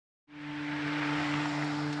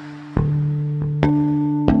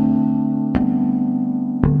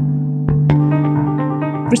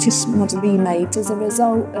British Modern Remade as a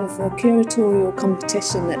result of a curatorial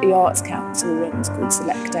competition that the Arts Council runs called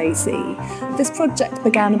Select AZ. This project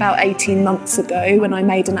began about 18 months ago when I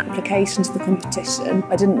made an application to the competition.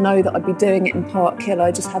 I didn't know that I'd be doing it in Park Hill,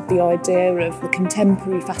 I just had the idea of the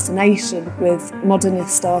contemporary fascination with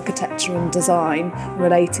modernist architecture and design,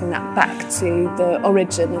 relating that back to the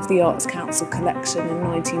origin of the Arts Council collection in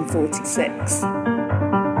 1946.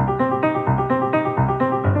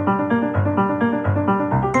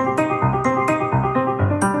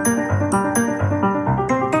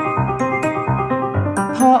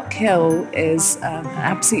 Park Hill is an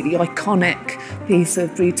absolutely iconic piece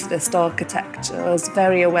of brutalist architecture. I was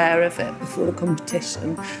very aware of it before the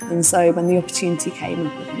competition, and so when the opportunity came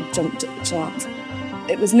up, I jumped at the chance.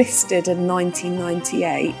 It was listed in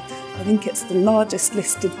 1998. I think it's the largest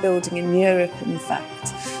listed building in Europe, in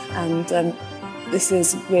fact, and this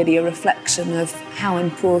is really a reflection of how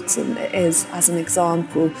important it is as an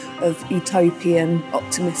example of utopian,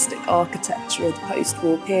 optimistic architecture of the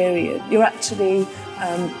post-war period. You're actually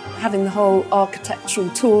having the whole architectural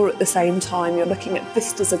tour at the same time. You're looking at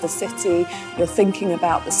vistas of the city, you're thinking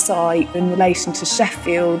about the site in relation to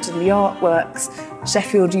Sheffield and the artworks.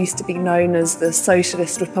 Sheffield used to be known as the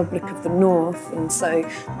Socialist Republic of the North, and so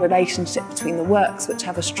the relationship between the works, which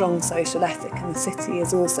have a strong social ethic, and the city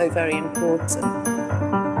is also very important.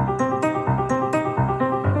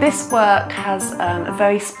 This work has a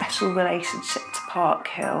very special relationship to Park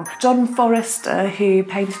Hill. John Forrester, who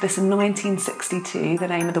painted this in 1962, the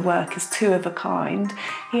name of the work is Two of a Kind,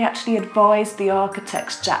 he actually advised the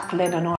architects Jack Lynn and